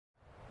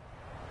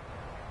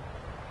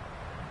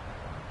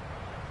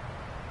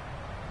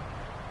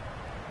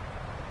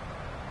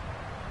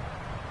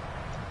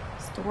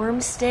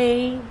storms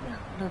day,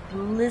 on a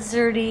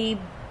blizzardy,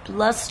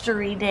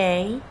 blustery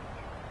day.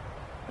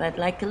 But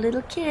like a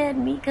little kid,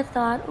 Mika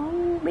thought,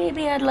 oh,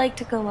 maybe I'd like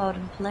to go out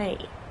and play.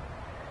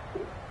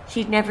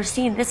 She'd never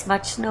seen this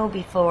much snow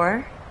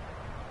before,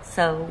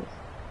 so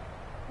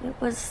it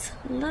was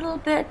a little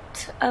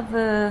bit of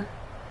a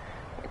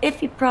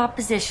iffy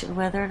proposition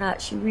whether or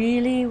not she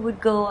really would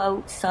go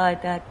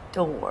outside that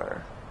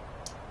door.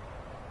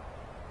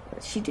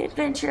 But she did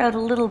venture out a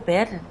little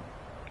bit, and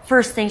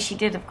first thing she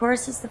did, of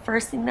course, is the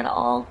first thing that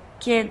all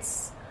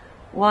kids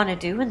want to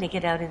do when they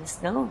get out in the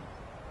snow.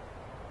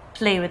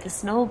 Play with a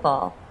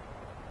snowball.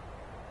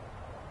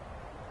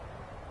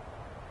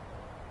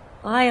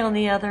 I, on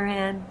the other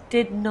hand,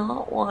 did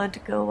not want to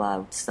go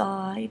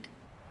outside.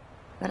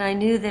 But I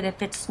knew that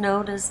if it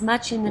snowed as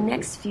much in the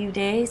next few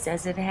days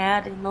as it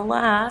had in the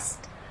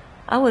last,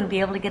 I wouldn't be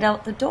able to get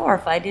out the door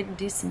if I didn't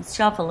do some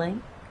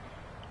shoveling.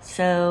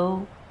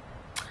 So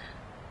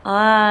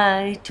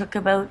I took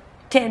about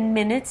 10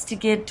 minutes to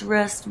get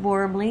dressed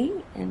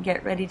warmly and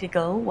get ready to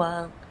go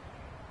while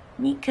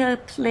Mika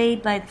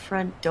played by the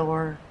front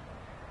door.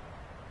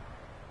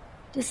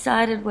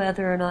 Decided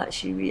whether or not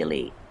she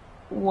really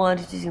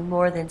wanted to do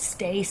more than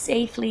stay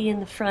safely in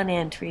the front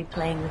entry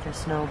playing with her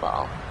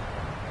snowball.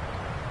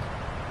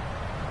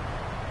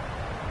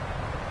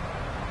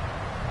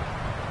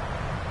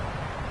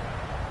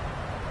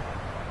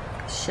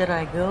 Should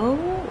I go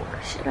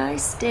or should I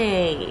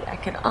stay? I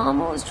could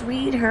almost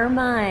read her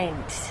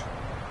mind.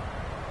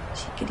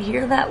 She could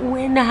hear that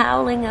wind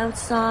howling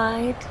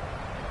outside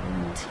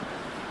and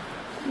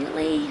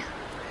really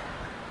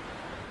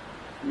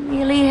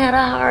had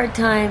a hard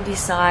time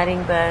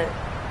deciding, but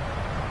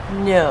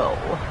no,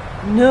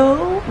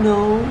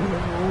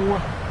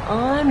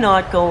 I'm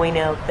not going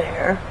out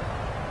there.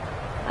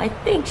 I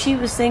think she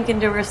was thinking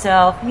to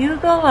herself, you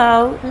go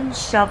out and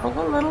shovel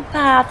a little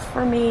path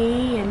for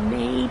me and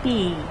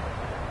maybe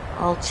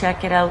I'll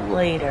check it out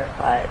later,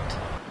 but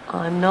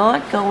I'm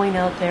not going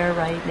out there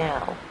right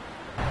now.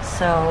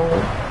 So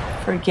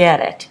forget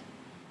it.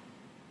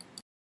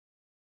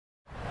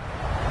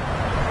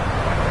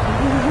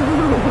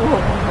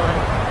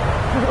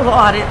 Oh my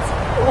God, it's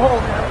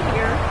cold out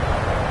here.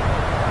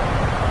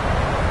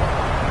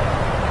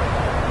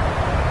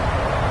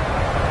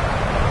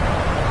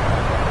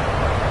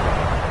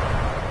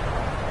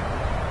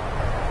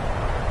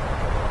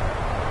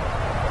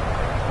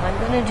 I'm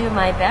going to do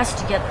my best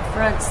to get the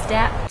front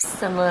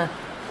steps and the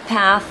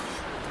path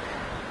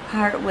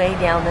part way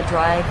down the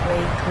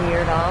driveway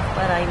cleared off,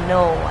 but I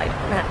know I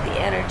don't have the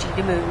energy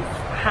to move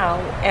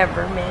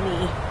however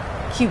many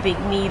cubic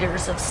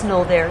meters of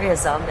snow there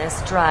is on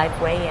this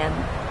driveway and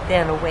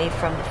then away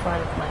from the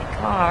front of my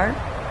car.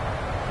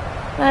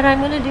 But I'm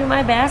going to do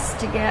my best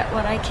to get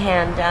what I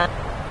can done.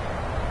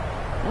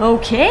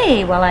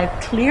 Okay, well,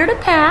 I've cleared a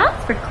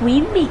path for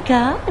Queen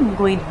Mika. I'm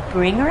going to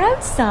bring her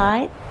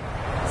outside,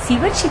 see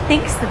what she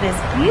thinks of this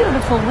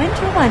beautiful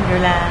winter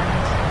wonderland.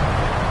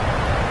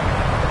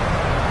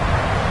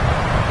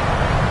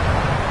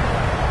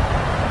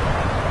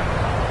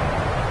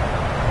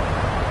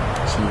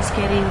 She's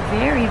getting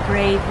very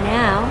brave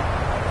now.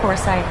 Of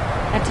course, I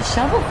had to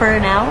shovel for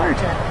an hour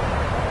to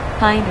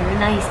find her a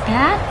nice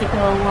path to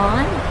go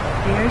on.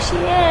 There she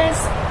is,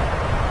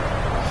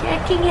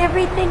 checking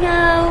everything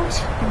out.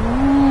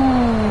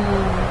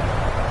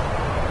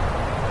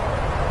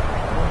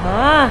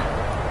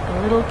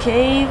 A little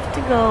cave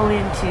to go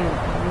into.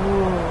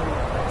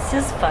 This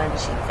is fun,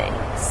 she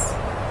thinks.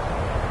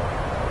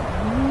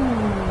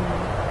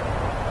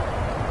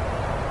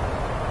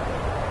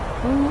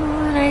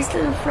 Nice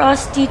little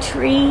frosty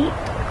treat,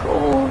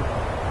 cold,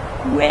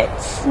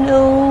 wet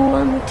snow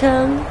on the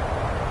tongue.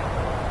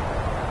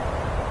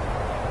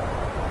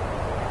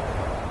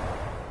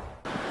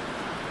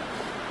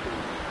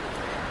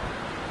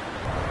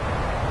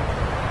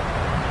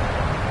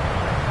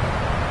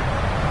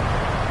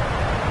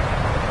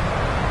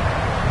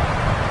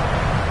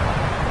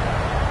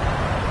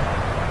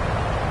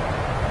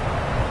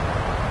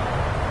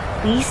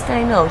 At least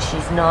I know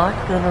she's not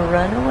gonna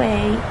run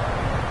away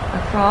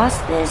across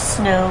this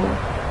snow.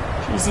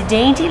 She's a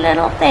dainty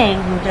little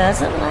thing who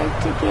doesn't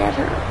like to get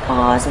her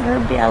paws in her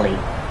belly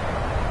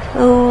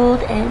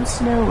cold and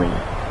snowy.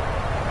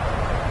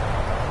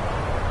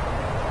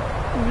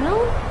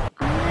 Well,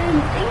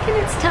 I'm thinking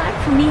it's time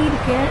for me to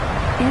get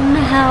in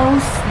the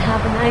house and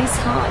have a nice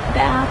hot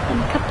bath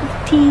and a cup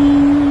of tea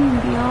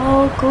and be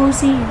all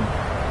cozy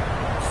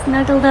and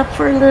snuggled up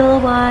for a little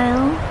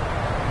while.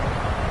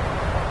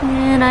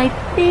 And I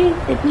think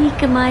that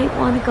Mika might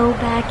want to go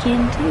back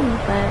in too,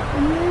 but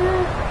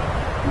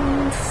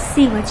we'll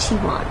see what she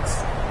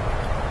wants.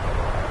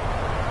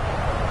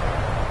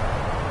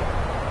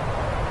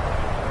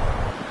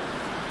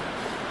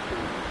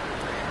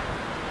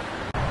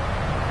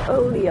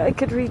 Only I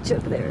could reach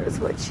up there is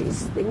what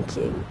she's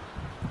thinking.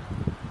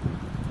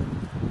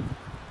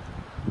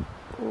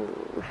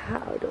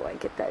 How do I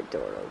get that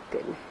door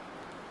open?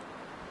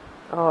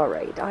 All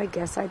right, I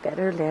guess I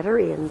better let her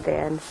in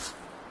then.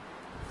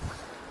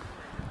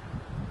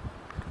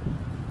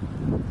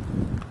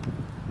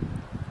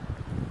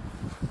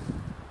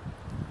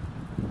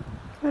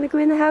 Want to go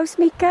in the house,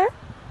 Mika?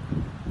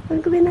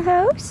 Want to go in the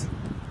house?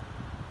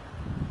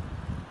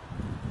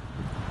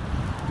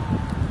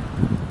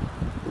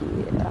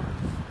 Yeah.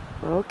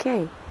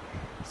 Okay.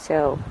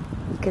 So,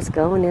 Mika's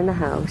going in the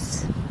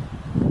house.